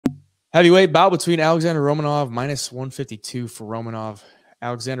Heavyweight bout between Alexandr Romanov, minus 152 for Romanov.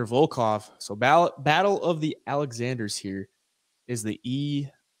 Alexander Volkov. So battle of the Alexanders here. Is the E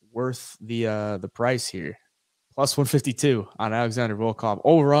worth the price here? Plus 152 on Alexander Volkov.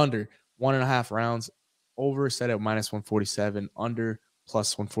 Over under 1.5 rounds. Over set at minus 147. Under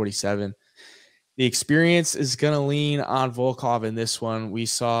plus 147. The experience is going to lean on Volkov in this one. We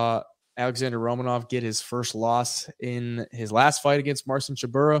saw Alexander Romanov get his first loss in his last fight against Marcin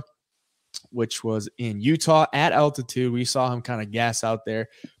Tybura, which was in Utah at altitude. We saw him kind of gas out there.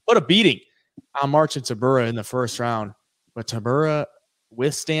 Put a beating on Marcin Tybura in the first round. But Tybura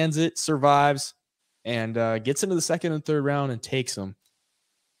withstands it, survives, and gets into the second and third round and takes him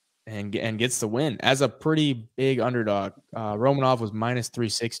and gets the win as a pretty big underdog. Romanov was minus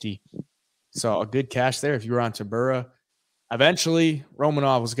 360. So a good cash there if you were on Tybura. Eventually,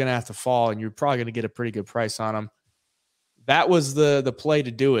 Romanov was going to have to fall, and you're probably going to get a pretty good price on him. That was the play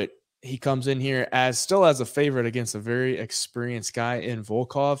to do it. He comes in here still as a favorite against a very experienced guy in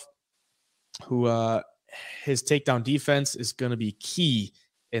Volkov, who his takedown defense is going to be key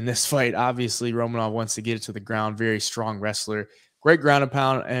in this fight. Obviously, Romanov wants to get it to the ground. Very strong wrestler. Great ground and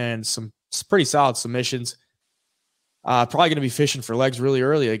pound and some pretty solid submissions. Probably going to be fishing for legs really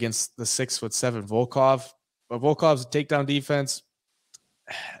early against the 6'7" Volkov. But Volkov's takedown defense,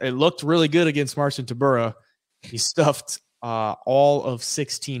 it looked really good against Marcin Tybura. He stuffed all of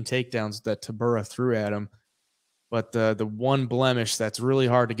 16 takedowns that Tybura threw at him. But the one blemish that's really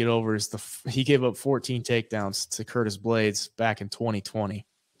hard to get over is he gave up 14 takedowns to Curtis Blades back in 2020.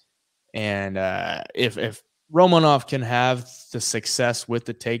 And if Romanov can have the success with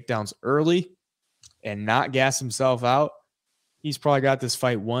the takedowns early and not gas himself out, he's probably got this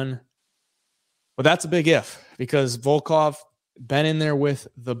fight won. But that's a big if, because Volkov been in there with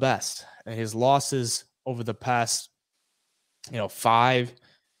the best. And his losses over the past, 5.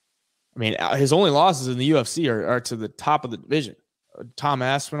 I mean, his only losses in the UFC are to the top of the division. Tom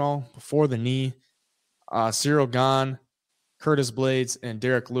Aspinall before the knee, Cyril Gane, Curtis Blades, and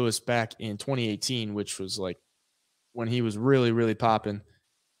Derek Lewis back in 2018, which was like when he was really, really popping.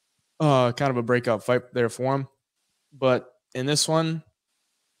 Kind of a breakout fight there for him. But in this one,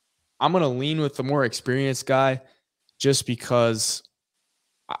 I'm going to lean with the more experienced guy just because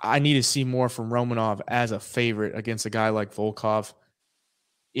I need to see more from Romanov as a favorite against a guy like Volkov.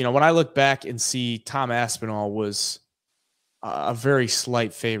 When I look back and see Tom Aspinall was a very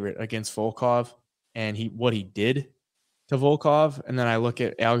slight favorite against Volkov and what he did to Volkov, and then I look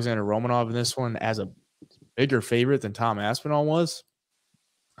at Alexander Romanov in this one as a bigger favorite than Tom Aspinall was,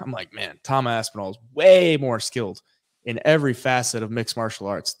 I'm like, man, Tom Aspinall is way more skilled in every facet of mixed martial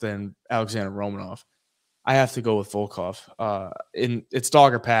arts than Alexander Romanov. I have to go with Volkov. It's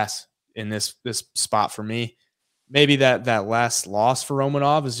dog or pass in this spot for me. Maybe that last loss for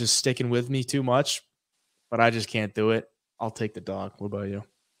Romanov is just sticking with me too much, but I just can't do it. I'll take the dog. What about you?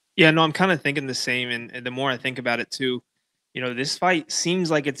 Yeah, no, I'm kind of thinking the same. And the more I think about it too, this fight seems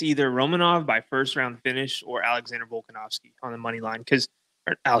like it's either Romanov by first round finish or Alexander Volkanovski on the money line.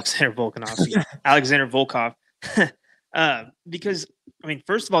 Alexander Volkov. Because,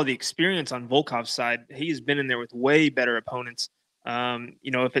 first of all, the experience on Volkov's side, he's been in there with way better opponents.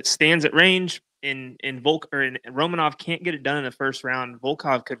 If it stands at range and Romanov can't get it done in the first round,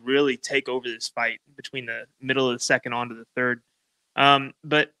 Volkov could really take over this fight between the middle of the second onto the third.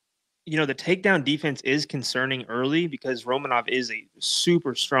 But the takedown defense is concerning early because Romanov is a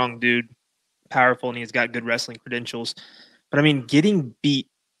super strong dude, powerful, and he's got good wrestling credentials. But getting beat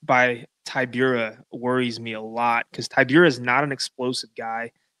by Tybura worries me a lot because Tybura is not an explosive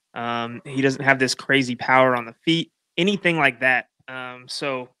guy. He doesn't have this crazy power on the feet, anything like that.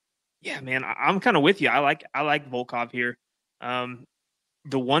 So yeah, man, I'm kind of with you. I like Volkov here.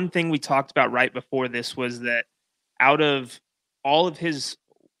 The one thing we talked about right before this was that out of all of his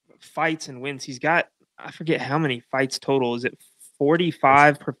fights and wins, he's got, I forget how many fights total. Is it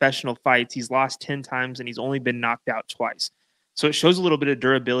 45 professional fights? He's lost 10 times and he's only been knocked out twice. So it shows a little bit of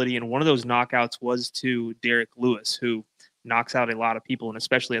durability. And one of those knockouts was to Derek Lewis, who knocks out a lot of people, and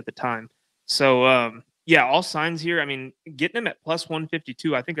especially at the time. So, yeah, all signs here. Getting him at plus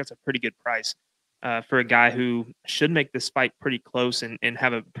 152, I think that's a pretty good price for a guy who should make this fight pretty close and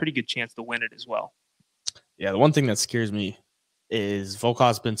have a pretty good chance to win it as well. Yeah, the one thing that scares me is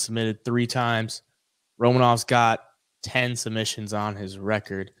Volkov's been submitted 3 times. Romanov's got 10 submissions on his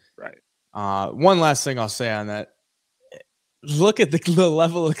record. Right. One last thing I'll say on that. Look at the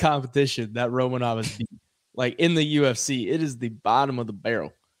level of competition that Romanov has beat. Like in the UFC, it is the bottom of the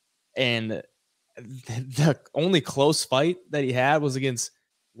barrel. And the only close fight that he had was against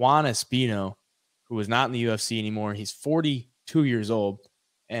Juan Espino, who is not in the UFC anymore. He's 42 years old.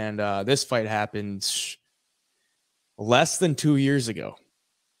 And this fight happened less than 2 years ago.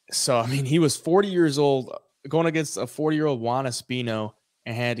 So, I mean, he was 40 years old going against a 40-year-old Juan Espino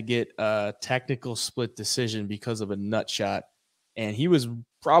and had to get a technical split decision because of a nut shot. And he was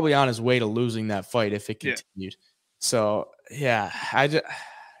probably on his way to losing that fight if it continued. So, yeah,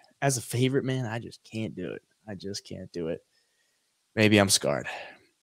 as a favorite, man, I just can't do it. I just can't do it. Maybe I'm scarred.